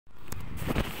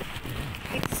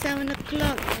7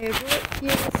 o'clock. I wrote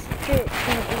here straight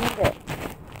thinking that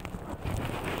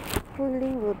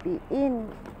Pulling will be in.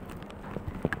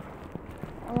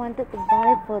 I wanted to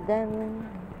buy for them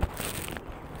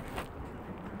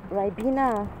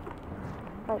Ribena,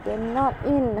 but they're not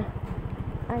in.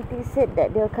 Auntie said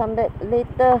that they'll come back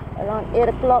later around 8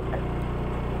 o'clock.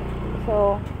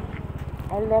 So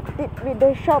I left it with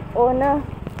the shop owner.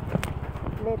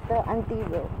 Later Auntie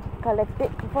will collect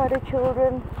it for the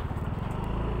children.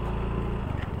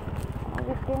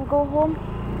 We can go home.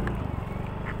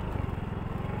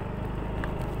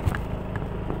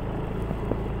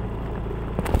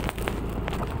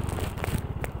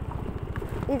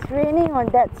 It's raining on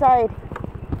that side.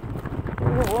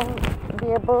 You won't be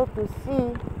able to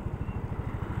see.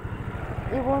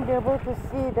 You won't be able to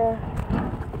see the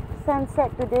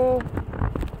sunset today.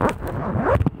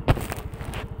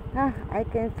 I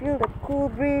can feel the cool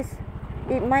breeze.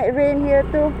 It might rain here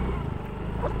too.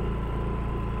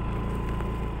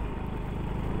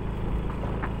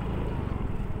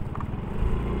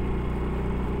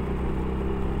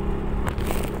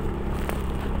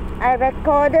 I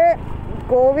recorded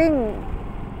going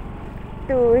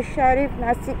to Sharif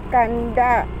Nasi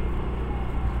Kandar.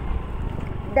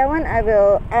 That one I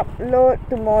will upload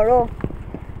tomorrow.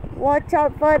 Watch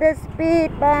out for the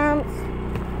speed bumps.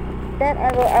 That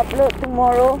I will upload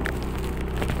tomorrow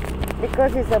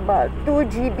because it's about 2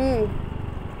 GB.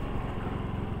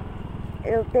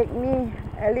 It'll take me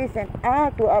at least an hour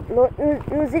to upload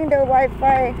using the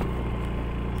Wi-Fi.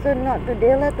 So not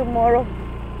today lah, tomorrow.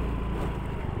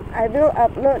 I will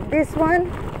upload this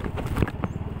one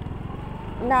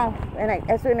now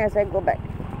as soon as I go back.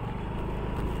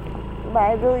 But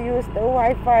I will use the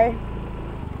Wi-Fi.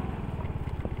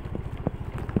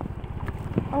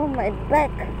 Oh, my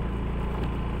back.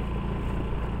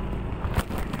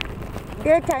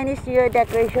 Their Chinese New Year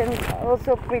decorations are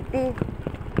also pretty.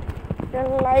 The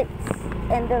lights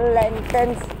and the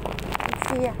lanterns. Let's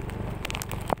see.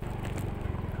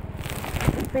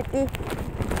 Pretty.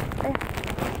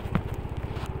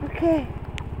 Okay,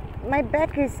 my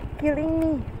back is killing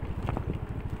me.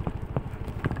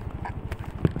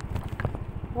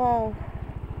 Wow.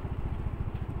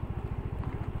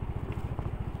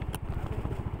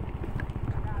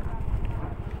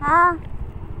 Huh?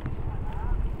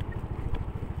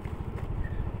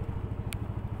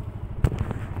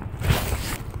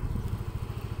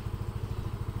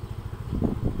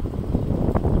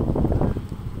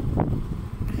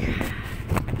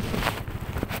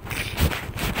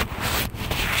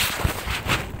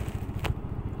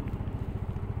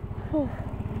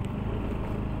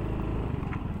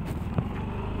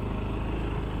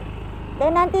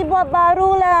 Dan nanti buat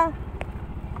baru lah.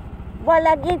 Buat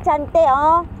lagi cantik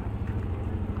oh.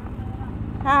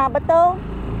 Ha, betul?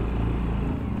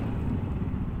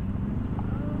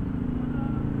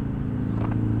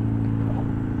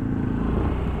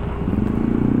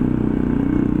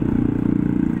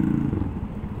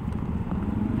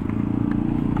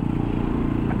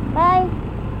 Bye.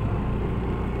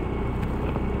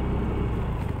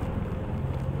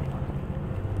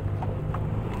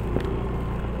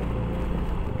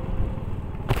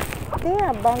 They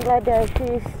are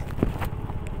Bangladeshis,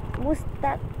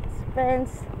 Mustaq's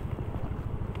friends.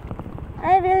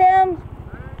 Hi, William.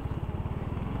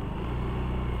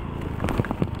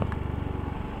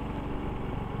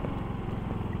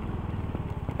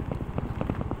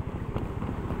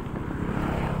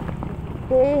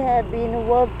 They have been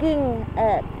working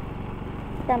at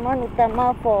Taman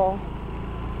Utama for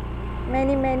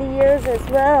many years as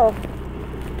well.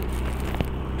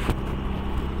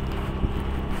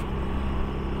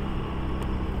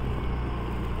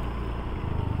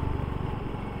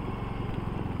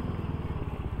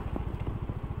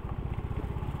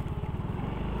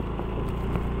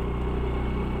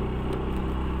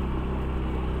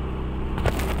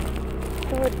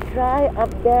 So dry up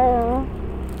there.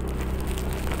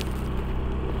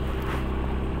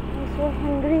 I'm so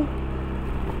hungry.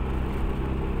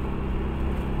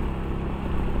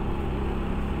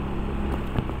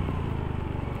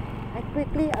 I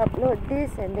quickly upload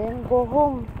this and then go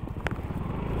home.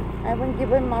 I haven't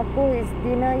given Marco his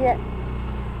dinner yet.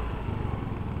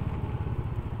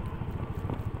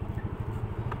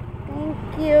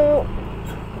 Thank you.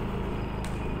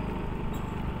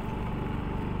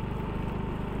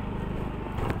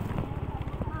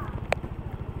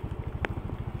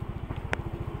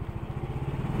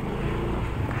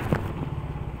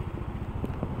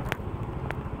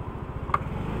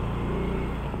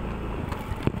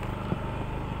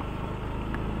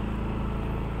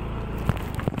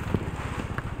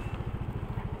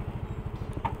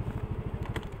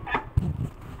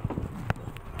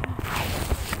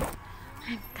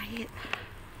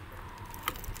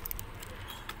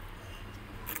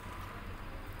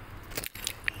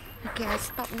 Okay, I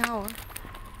stop now.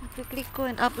 I quickly go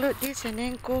and upload this and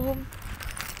then go home,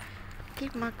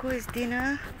 give Marco his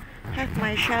dinner, have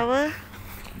my shower,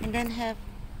 and then have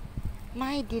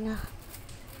my dinner.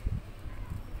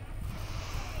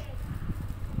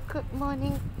 Good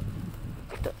morning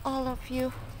to all of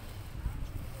you.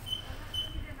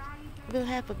 We'll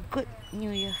have a good New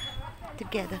Year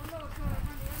together.